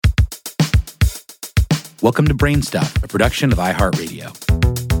Welcome to Brain Stuff, a production of iHeartRadio.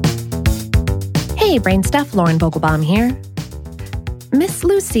 Hey, Brain Stuff, Lauren Vogelbaum here. Miss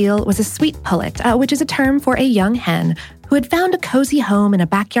Lucille was a sweet pullet, which is a term for a young hen who had found a cozy home in a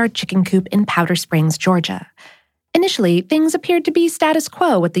backyard chicken coop in Powder Springs, Georgia. Initially, things appeared to be status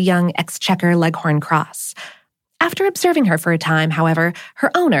quo with the young Exchequer Leghorn cross. After observing her for a time, however,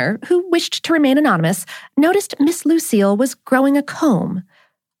 her owner, who wished to remain anonymous, noticed Miss Lucille was growing a comb.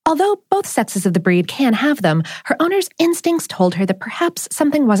 Although both sexes of the breed can have them, her owner's instincts told her that perhaps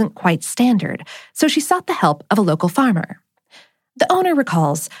something wasn't quite standard, so she sought the help of a local farmer. The owner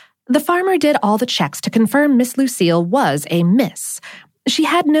recalls, the farmer did all the checks to confirm Miss Lucille was a miss. She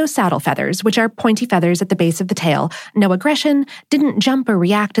had no saddle feathers, which are pointy feathers at the base of the tail, no aggression, didn't jump or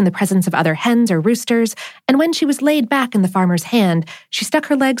react in the presence of other hens or roosters, and when she was laid back in the farmer's hand, she stuck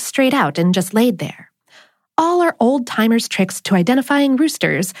her legs straight out and just laid there. All are old-timers' tricks to identifying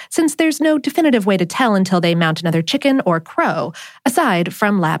roosters, since there's no definitive way to tell until they mount another chicken or crow, aside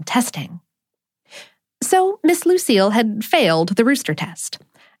from lab testing. So Miss Lucille had failed the rooster test.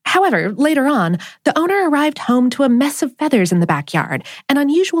 However, later on, the owner arrived home to a mess of feathers in the backyard, an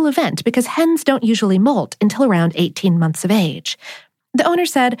unusual event because hens don't usually molt until around 18 months of age. The owner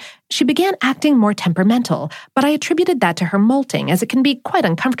said, she began acting more temperamental, but I attributed that to her molting as it can be quite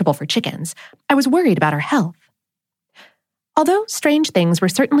uncomfortable for chickens. I was worried about her health. Although strange things were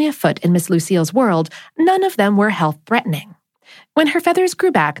certainly afoot in Miss Lucille's world, none of them were health-threatening. When her feathers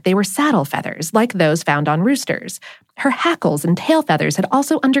grew back, they were saddle feathers, like those found on roosters. Her hackles and tail feathers had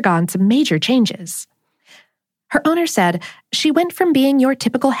also undergone some major changes. Her owner said, she went from being your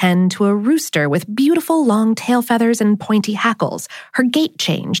typical hen to a rooster with beautiful long tail feathers and pointy hackles. Her gait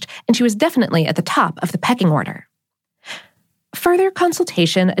changed, and she was definitely at the top of the pecking order. Further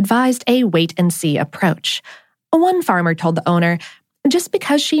consultation advised a wait-and-see approach. One farmer told the owner, just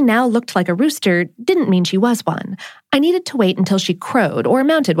because she now looked like a rooster didn't mean she was one. I needed to wait until she crowed or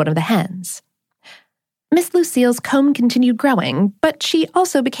mounted one of the hens. Miss Lucille's comb continued growing, but she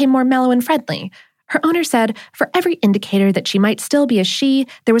also became more mellow and friendly. Her owner said, for every indicator that she might still be a she,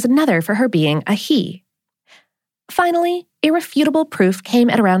 there was another for her being a he. Finally, irrefutable proof came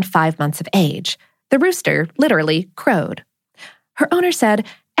at around 5 months of age. The rooster literally crowed. Her owner said,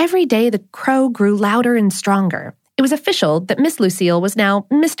 every day the crow grew louder and stronger. It was official that Miss Lucille was now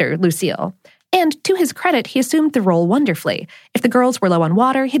Mr. Lucille. And to his credit, he assumed the role wonderfully. If the girls were low on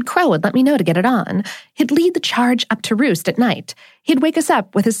water, he'd crow and let me know to get it on. He'd lead the charge up to roost at night. He'd wake us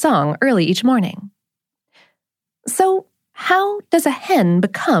up with his song early each morning. So, how does a hen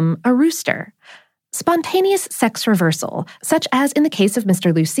become a rooster? Spontaneous sex reversal, such as in the case of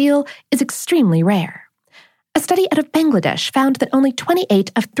Mr. Lucille, is extremely rare. A study out of Bangladesh found that only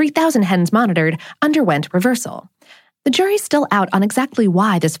 28 of 3,000 hens monitored underwent reversal. The jury's still out on exactly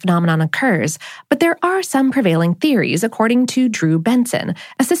why this phenomenon occurs, but there are some prevailing theories, according to Drew Benson,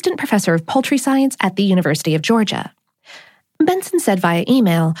 assistant professor of poultry science at the University of Georgia. Benson said via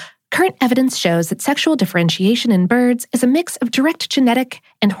email, current evidence shows that sexual differentiation in birds is a mix of direct genetic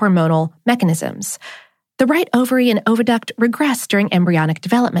and hormonal mechanisms. The right ovary and oviduct regress during embryonic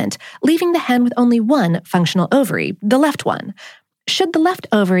development, leaving the hen with only one functional ovary, the left one. Should the left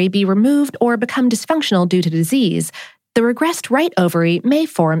ovary be removed or become dysfunctional due to disease, the regressed right ovary may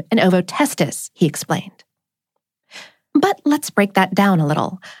form an ovotestis, he explained. But let's break that down a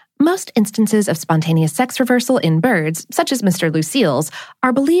little. Most instances of spontaneous sex reversal in birds, such as Mr. Lucille's,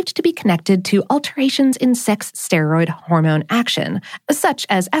 are believed to be connected to alterations in sex steroid hormone action, such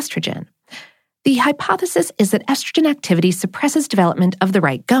as estrogen. The hypothesis is that estrogen activity suppresses development of the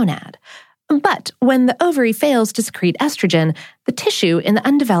right gonad. But when the ovary fails to secrete estrogen, the tissue in the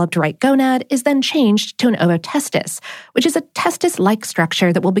undeveloped right gonad is then changed to an ovotestis, which is a testis-like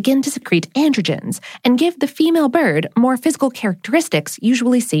structure that will begin to secrete androgens and give the female bird more physical characteristics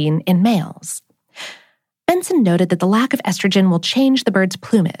usually seen in males. Benson noted that the lack of estrogen will change the bird's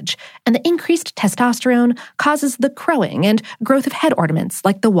plumage, and the increased testosterone causes the crowing and growth of head ornaments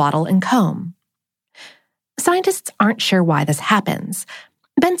like the wattle and comb. Scientists aren't sure why this happens.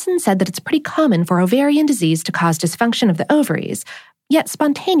 Benson said that it's pretty common for ovarian disease to cause dysfunction of the ovaries, yet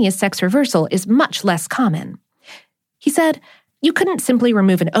spontaneous sex reversal is much less common. He said, you couldn't simply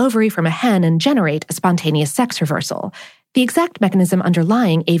remove an ovary from a hen and generate a spontaneous sex reversal. The exact mechanism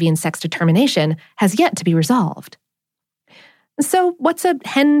underlying avian sex determination has yet to be resolved. So what's a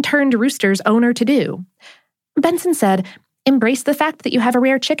hen turned rooster's owner to do? Benson said, embrace the fact that you have a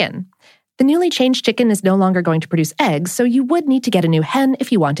rare chicken. The newly changed chicken is no longer going to produce eggs, so you would need to get a new hen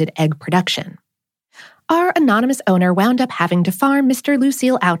if you wanted egg production. Our anonymous owner wound up having to farm Mr.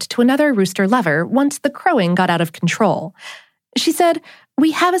 Lucille out to another rooster lover once the crowing got out of control. She said, We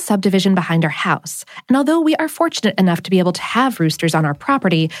have a subdivision behind our house, and although we are fortunate enough to be able to have roosters on our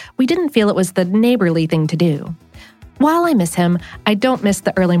property, we didn't feel it was the neighborly thing to do. While I miss him, I don't miss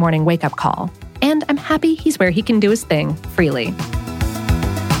the early morning wake-up call, and I'm happy he's where he can do his thing freely.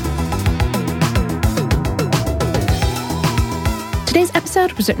 Today's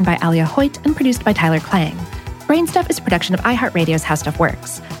episode was written by Alia Hoyt and produced by Tyler Klang. Brainstuff is a production of iHeartRadio's How Stuff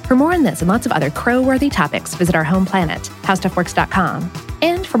Works. For more on this and lots of other crow-worthy topics, visit our home planet, howstuffworks.com.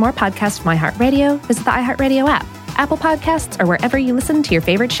 And for more podcasts from iHeartRadio, visit the iHeartRadio app, Apple Podcasts, or wherever you listen to your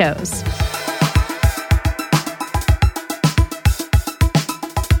favorite shows.